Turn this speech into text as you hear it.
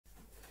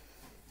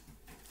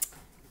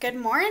Good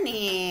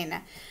morning.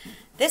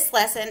 This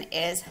lesson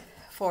is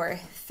for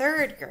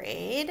third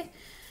grade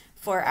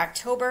for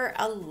October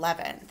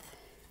 11th.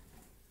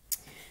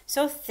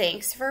 So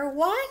thanks for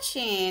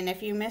watching.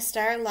 If you missed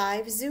our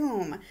live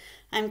Zoom,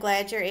 I'm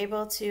glad you're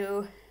able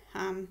to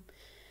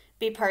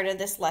be part of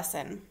this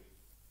lesson.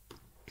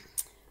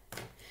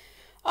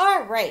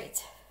 All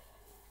right.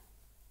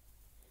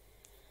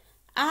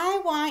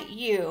 I want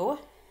you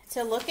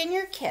to look in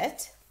your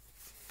kit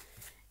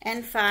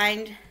and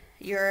find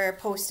your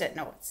Post-it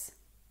notes.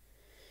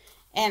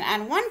 And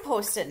on one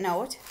Post-it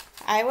note,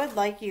 I would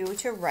like you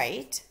to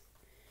write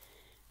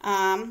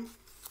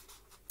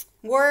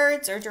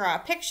words or draw a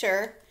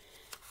picture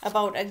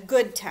about a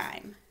good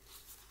time.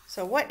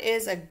 So what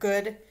is a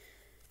good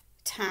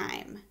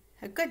time?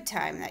 A good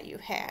time that you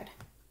had.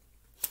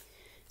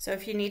 So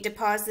if you need to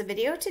pause the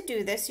video to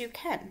do this, you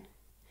can.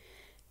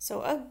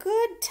 So a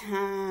good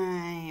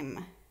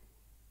time.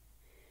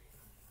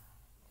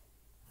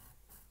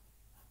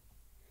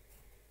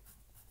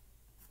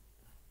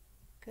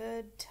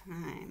 Good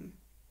time.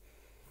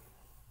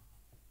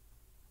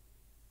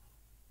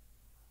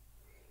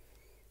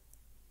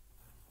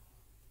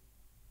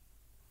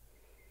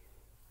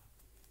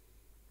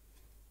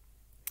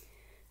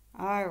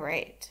 All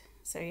right,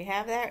 so you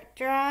have that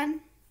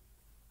drawn.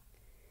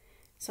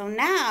 So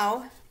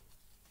now,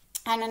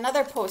 on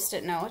another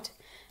Post-it note,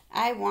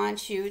 I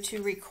want you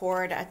to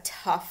record a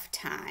tough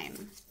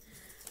time.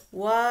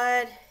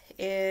 What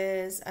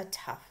is a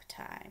tough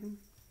time?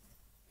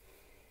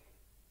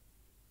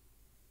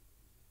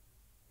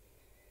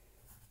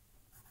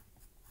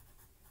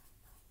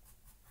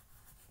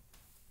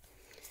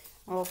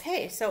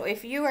 Okay, so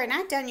if you are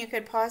not done, you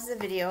could pause the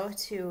video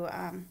to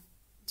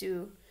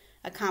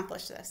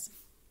accomplish this.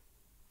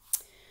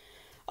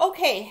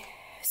 Okay,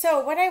 so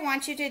what I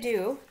want you to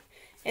do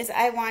is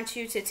I want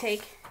you to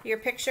take your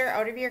picture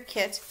out of your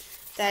kit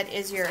that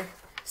is your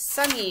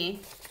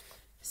sunshiny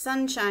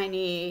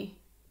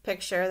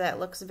picture that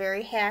looks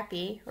very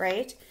happy,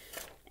 right?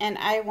 And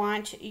I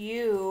want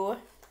you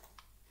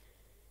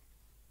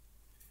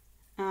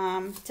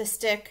to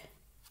stick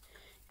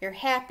your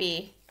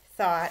happy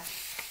thought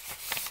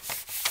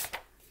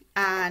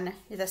on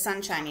the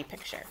sunshiny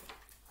picture.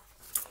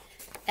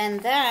 And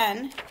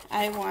then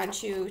I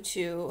want you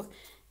to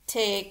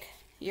take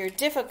your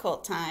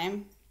difficult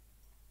time,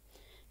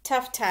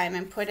 tough time,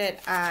 and put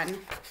it on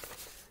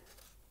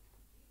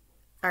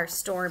our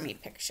stormy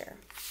picture.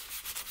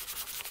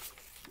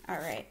 All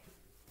right.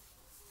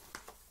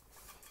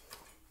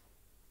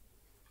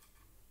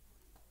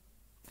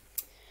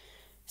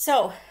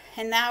 So,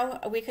 and now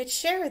we could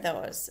share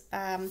those.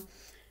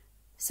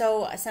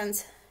 So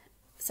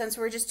since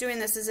we're just doing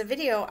this as a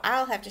video,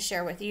 I'll have to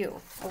share with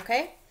you,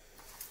 okay?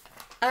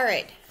 All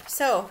right,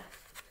 so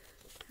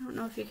I don't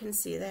know if you can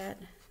see that.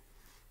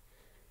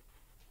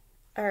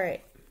 All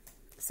right,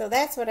 so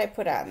that's what I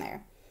put on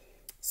there.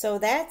 So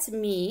that's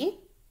me,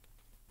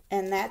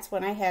 and that's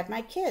when I had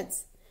my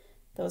kids.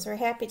 Those were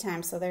happy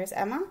times. So there's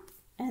Emma,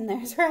 and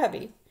there's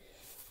Robbie.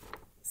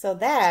 So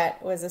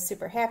that was a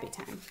super happy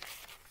time.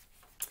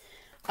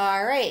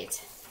 All right,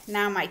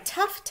 now my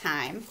tough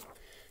time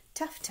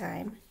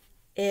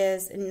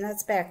is, and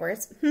that's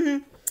backwards,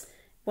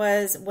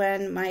 was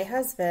when my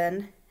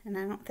husband, and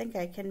I don't think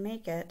I can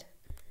make it.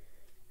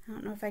 I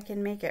don't know if I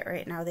can make it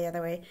right now the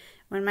other way.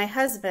 When my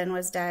husband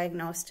was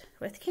diagnosed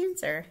with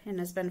cancer and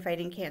has been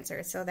fighting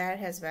cancer. So that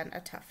has been a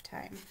tough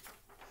time.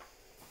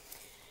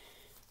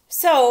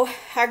 So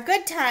our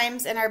good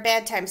times and our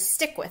bad times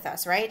stick with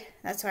us, right?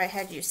 That's why I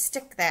had you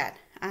stick that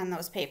on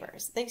those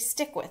papers. They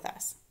stick with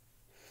us.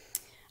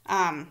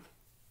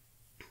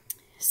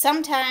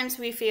 Sometimes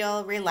we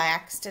feel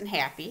relaxed and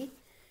happy,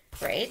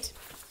 right?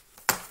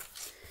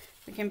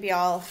 We can be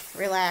all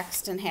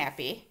relaxed and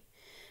happy.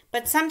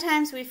 But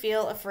sometimes we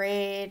feel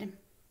afraid,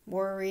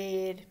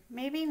 worried,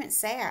 maybe even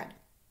sad.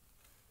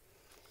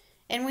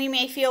 And we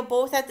may feel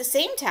both at the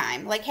same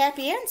time, like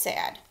happy and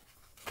sad.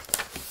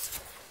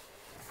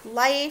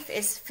 Life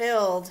is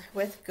filled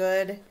with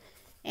good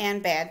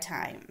and bad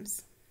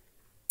times.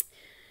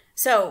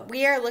 So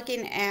we are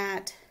looking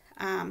at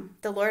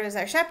the Lord as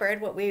our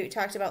shepherd, what we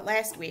talked about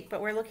last week,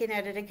 but we're looking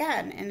at it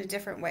again in a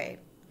different way.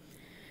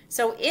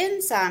 So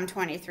in Psalm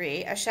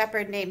 23, a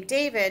shepherd named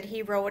David,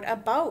 he wrote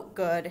about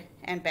good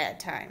and bad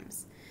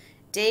times.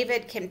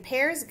 David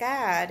compares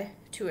God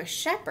to a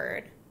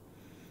shepherd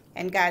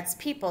and God's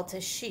people to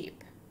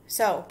sheep.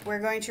 So we're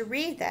going to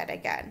read that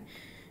again.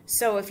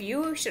 So if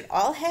you should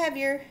all have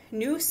your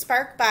new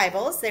Spark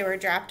Bibles, they were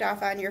dropped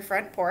off on your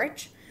front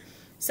porch.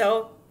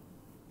 So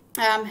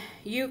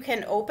you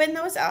can open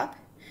those up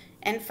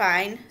and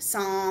find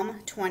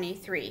Psalm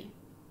 23.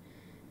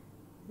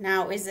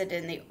 Now, is it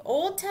in the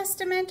Old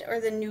Testament or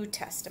the New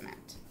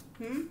Testament?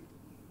 Trying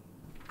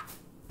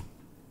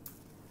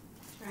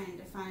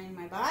to find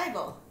my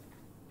Bible.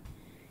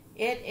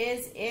 It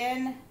is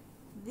in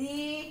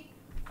the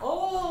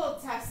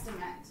Old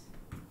Testament.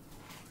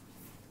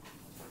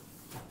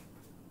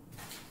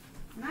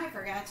 And I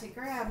forgot to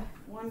grab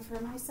one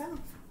for myself.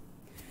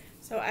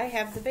 So I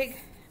have the big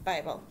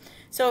Bible.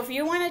 So if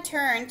you want to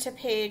turn to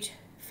page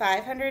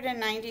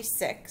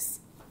 596,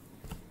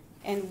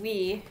 and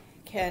we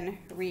can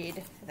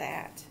read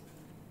that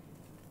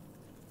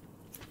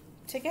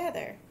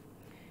together.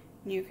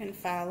 You can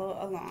follow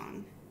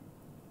along.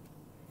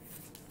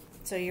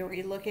 So you're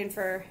looking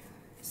for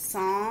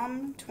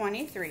Psalm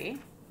 23.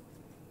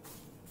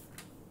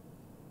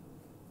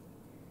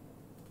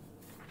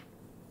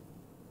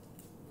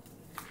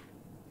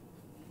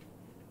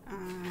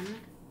 On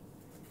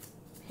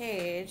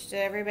page, did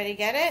everybody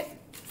get it?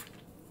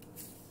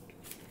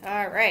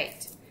 All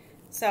right.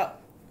 So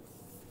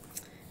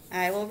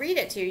I will read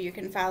it to you. You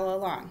can follow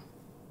along.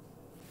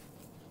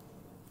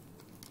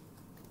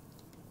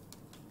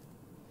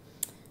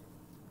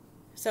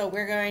 So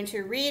we're going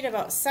to read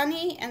about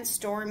sunny and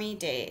stormy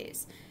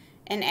days.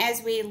 And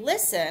as we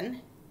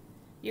listen,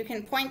 you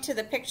can point to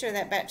the picture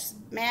that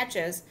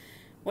matches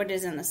what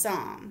is in the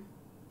psalm.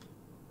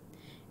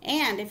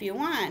 And if you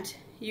want,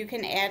 you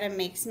can add a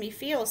Makes Me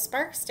Feel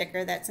Spark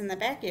sticker that's in the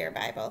back of your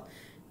Bible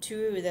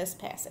to this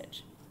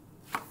passage.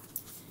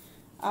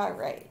 All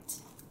right,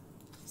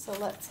 so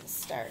let's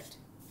start.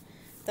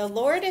 The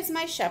Lord is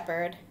my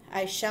shepherd,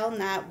 I shall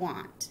not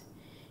want.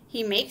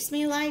 He makes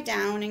me lie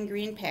down in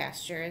green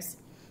pastures.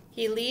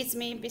 He leads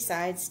me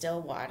beside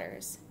still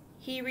waters.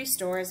 He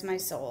restores my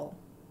soul.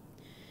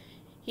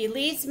 He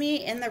leads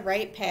me in the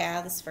right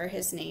paths for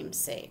his name's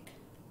sake.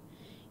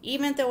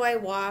 Even though I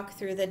walk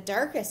through the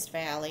darkest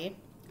valley,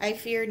 I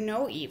fear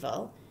no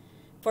evil,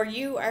 for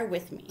you are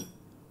with me.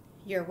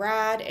 Your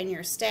rod and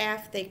your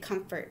staff, they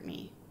comfort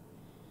me.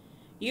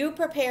 You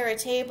prepare a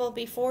table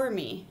before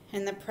me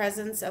in the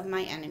presence of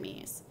my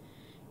enemies.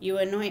 You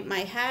anoint my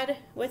head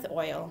with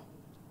oil.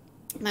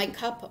 My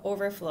cup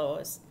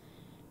overflows.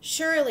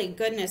 Surely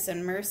goodness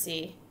and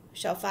mercy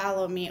shall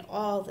follow me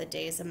all the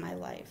days of my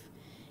life,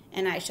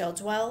 and I shall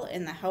dwell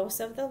in the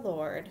house of the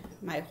Lord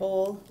my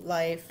whole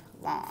life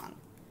long.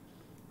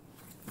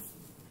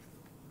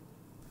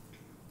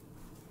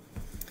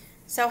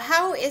 So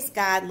how is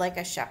God like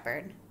a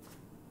shepherd?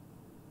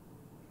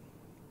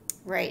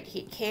 Right,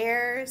 he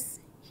cares,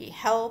 he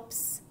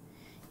helps,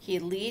 he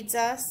leads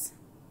us.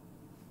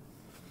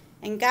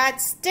 And God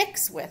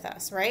sticks with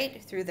us,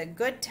 right? Through the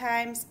good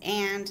times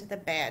and the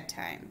bad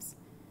times.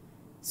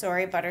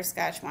 Sorry,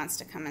 Butterscotch wants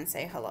to come and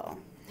say hello.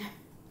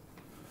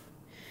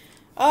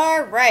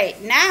 All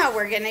right, now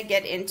we're going to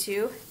get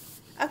into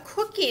a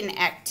cooking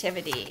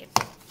activity.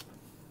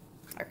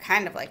 Or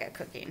kind of like a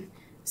cooking.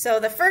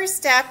 So the first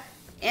step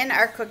in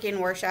our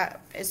cooking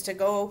workshop is to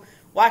go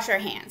wash our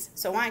hands.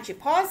 So why don't you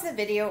pause the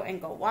video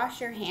and go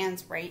wash your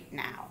hands right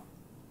now.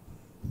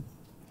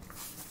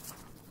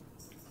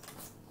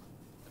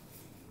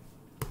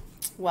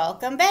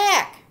 Welcome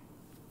back.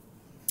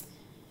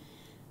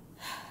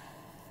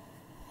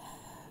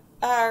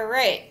 All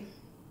right.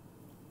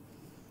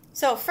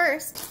 So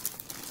first,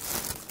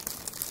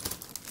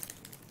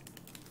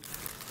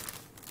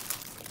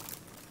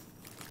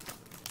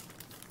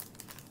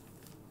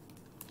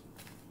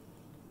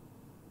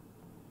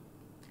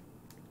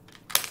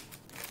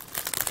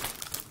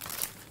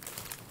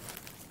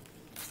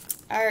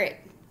 all right.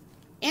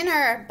 In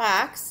our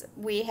box,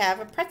 we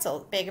have a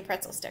bag of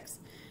pretzel sticks.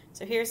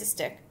 So here's a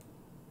stick.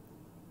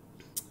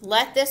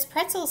 Let this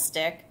pretzel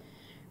stick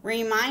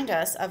remind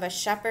us of a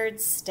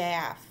shepherd's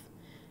staff,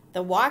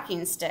 the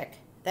walking stick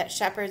that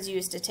shepherds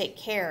use to take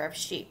care of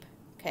sheep,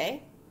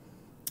 okay?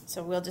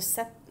 So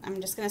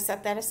I'm just going to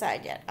set that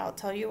aside yet. I'll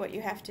tell you what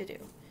you have to do.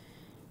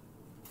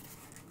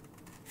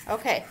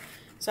 Okay,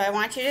 so I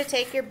want you to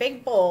take your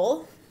big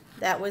bowl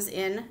that was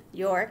in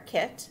your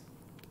kit,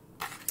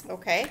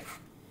 okay?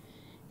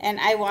 And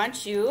I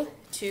want you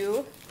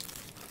to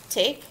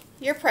take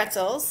your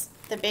pretzels,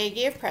 the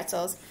baggie of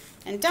pretzels,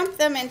 and dump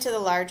them into the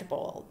large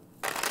bowl.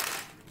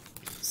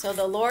 So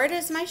the Lord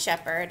is my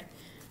shepherd,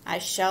 I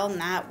shall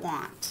not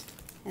want.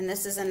 And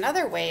this is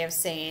another way of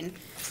saying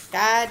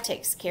God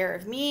takes care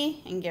of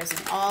me and gives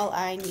me all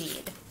I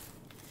need.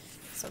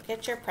 So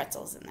get your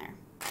pretzels in there.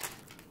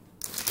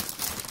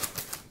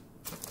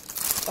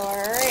 All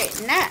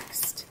right,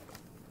 next.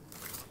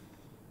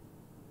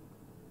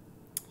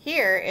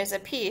 Here is a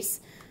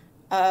piece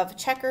of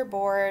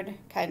checkerboard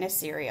kind of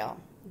cereal.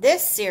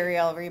 This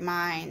cereal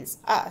reminds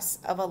us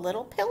of a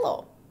little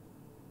pillow.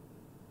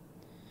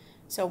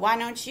 So why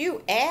don't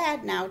you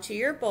add now to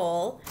your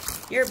bowl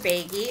your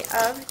baggie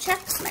of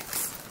Chex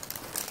Mix,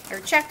 or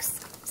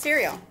Chex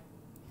cereal.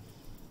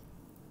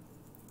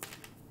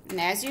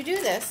 And as you do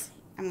this,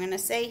 I'm going to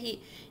say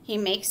he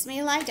makes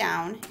me lie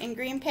down in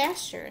green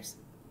pastures.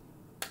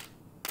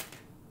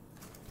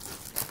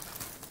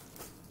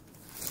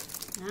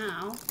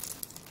 Now,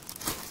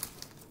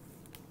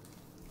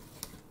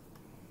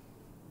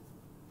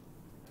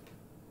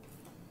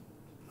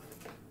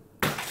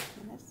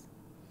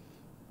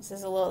 this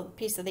is a little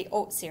piece of the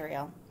oat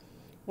cereal.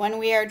 When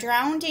we are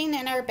drowning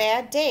in our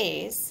bad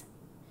days,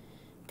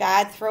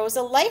 God throws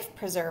a life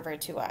preserver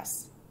to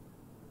us.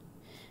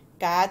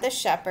 God the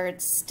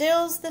shepherd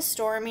stills the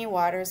stormy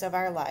waters of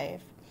our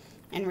life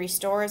and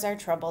restores our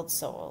troubled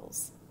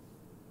souls.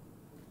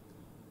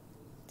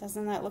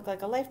 Doesn't that look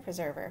like a life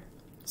preserver?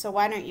 So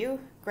why don't you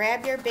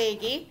grab your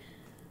baggie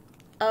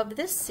of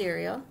this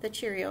cereal, the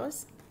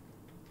Cheerios,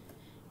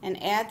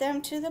 and add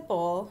them to the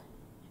bowl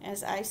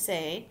as I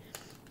say,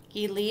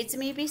 He leads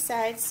me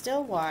beside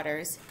still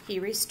waters, He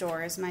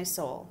restores my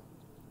soul.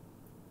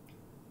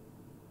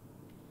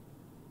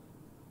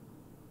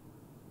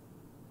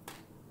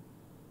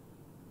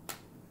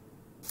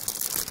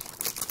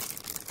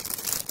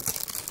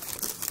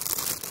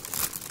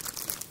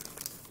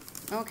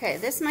 Okay,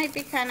 this might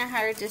be kind of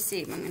hard to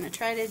see, but I'm going to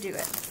try to do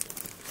it.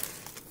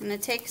 I'm going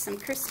to take some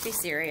crispy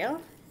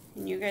cereal,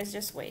 and you guys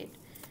just wait,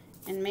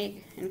 and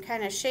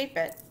kind of shape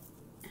it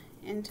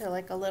into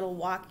like a little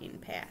walking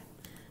path.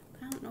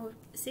 I don't know,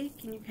 see,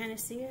 can you kind of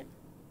see it?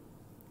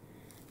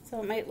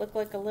 So it might look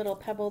like a little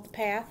pebbled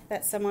path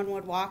that someone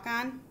would walk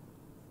on.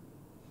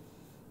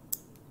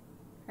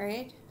 All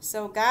right,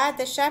 so God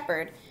the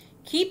shepherd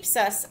keeps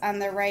us on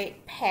the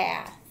right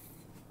path.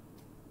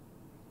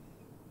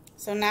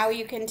 So now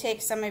you can take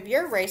some of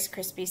your Rice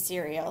Krispie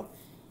cereal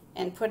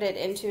and put it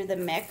into the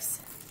mix.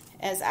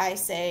 As I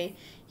say,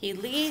 He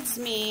leads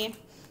me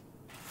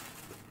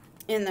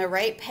in the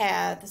right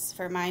paths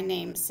for my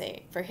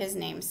namesake, for His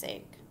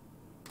namesake.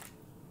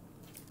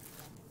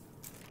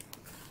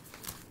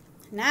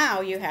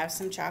 Now you have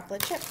some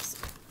chocolate chips,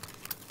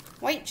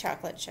 white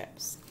chocolate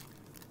chips.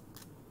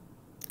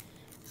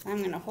 So I'm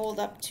going to hold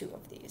up 2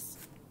 of these.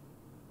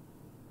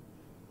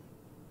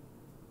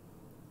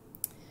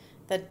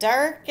 The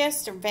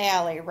darkest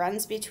valley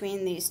runs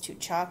between these 2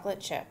 chocolate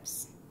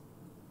chips.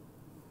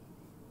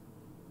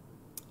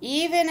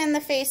 Even in the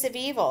face of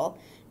evil,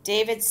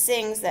 David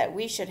sings that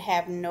we should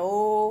have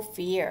no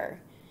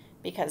fear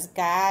because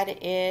God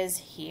is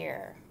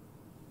here.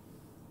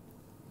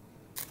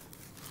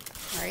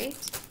 All right?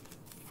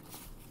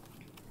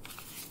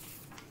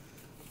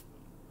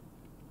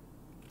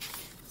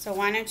 So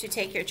why don't you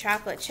take your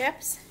chocolate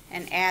chips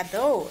and add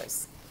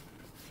those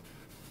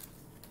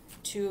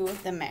to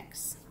the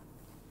mix.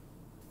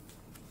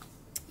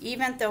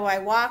 Even though I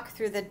walk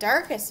through the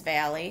darkest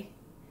valley,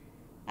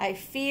 I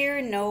fear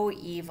no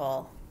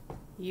evil,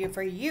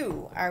 for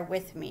you are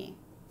with me.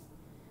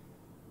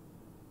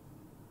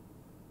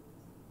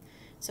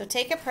 So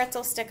take a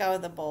pretzel stick out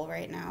of the bowl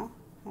right now,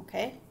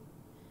 okay?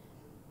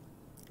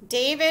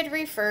 David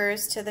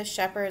refers to the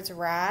shepherd's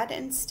rod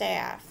and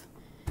staff,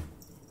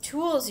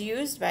 tools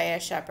used by a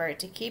shepherd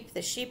to keep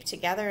the sheep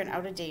together and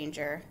out of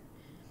danger.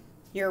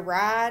 Your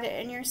rod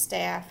and your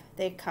staff,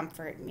 they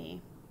comfort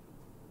me.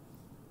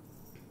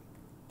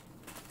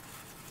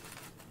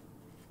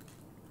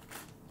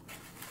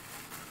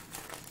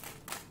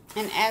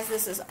 And as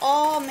this is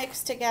all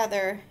mixed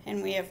together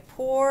and we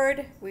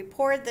poured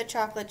the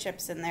chocolate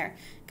chips in there,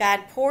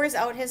 God pours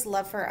out His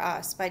love for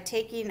us by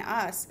taking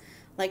us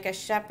like a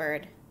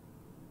shepherd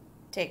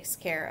takes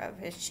care of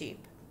his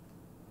sheep.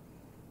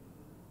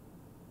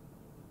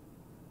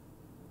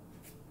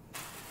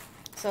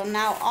 So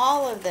now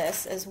all of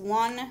this is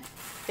one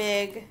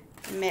big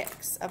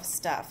mix of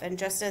stuff. And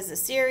just as the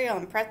cereal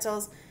and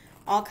pretzels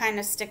all kind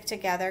of stick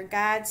together,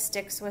 God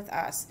sticks with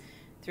us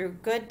through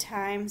good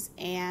times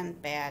and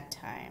bad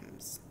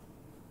times.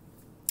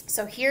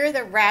 So hear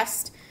the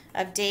rest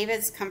of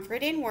David's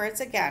comforting words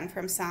again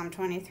from Psalm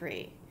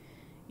 23.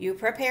 You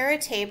prepare a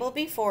table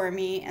before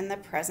me in the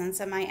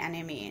presence of my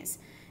enemies.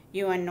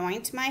 You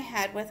anoint my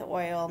head with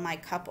oil, my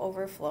cup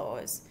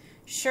overflows.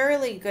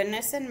 Surely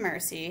goodness and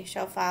mercy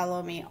shall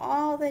follow me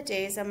all the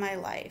days of my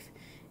life,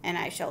 and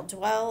I shall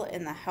dwell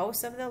in the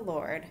house of the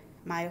Lord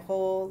my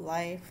whole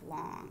life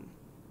long.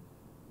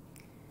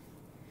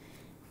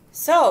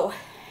 So,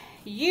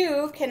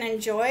 you can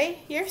enjoy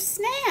your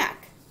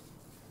snack.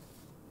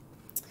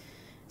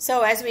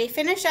 So as we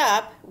finish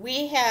up,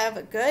 we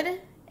have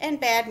good and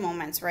bad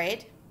moments,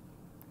 right?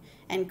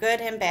 And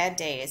good and bad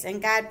days.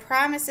 And God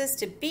promises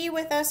to be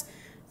with us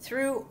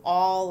through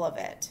all of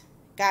it.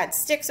 God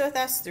sticks with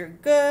us through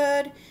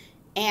good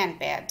and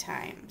bad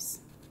times.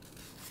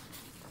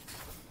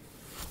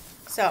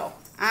 So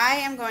I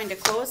am going to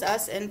close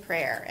us in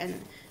prayer. And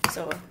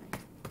so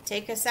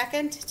take a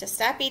second to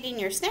stop eating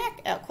your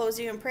snack. I'll close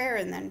you in prayer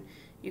and then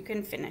you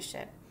can finish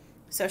it.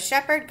 So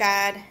Shepherd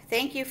God,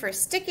 thank you for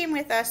sticking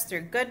with us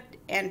through good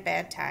and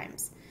bad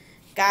times.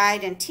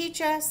 Guide and teach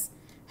us.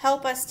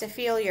 Help us to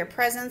feel your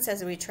presence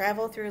as we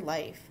travel through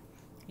life.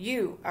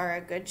 You are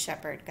a good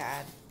shepherd,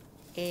 God.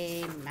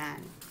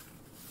 Amen.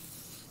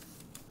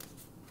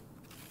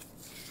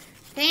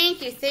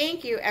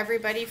 Thank you,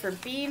 everybody, for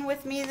being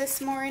with me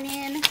this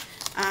morning.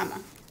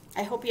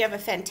 I hope you have a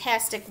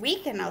fantastic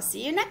week, and I'll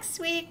see you next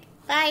week.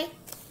 Bye.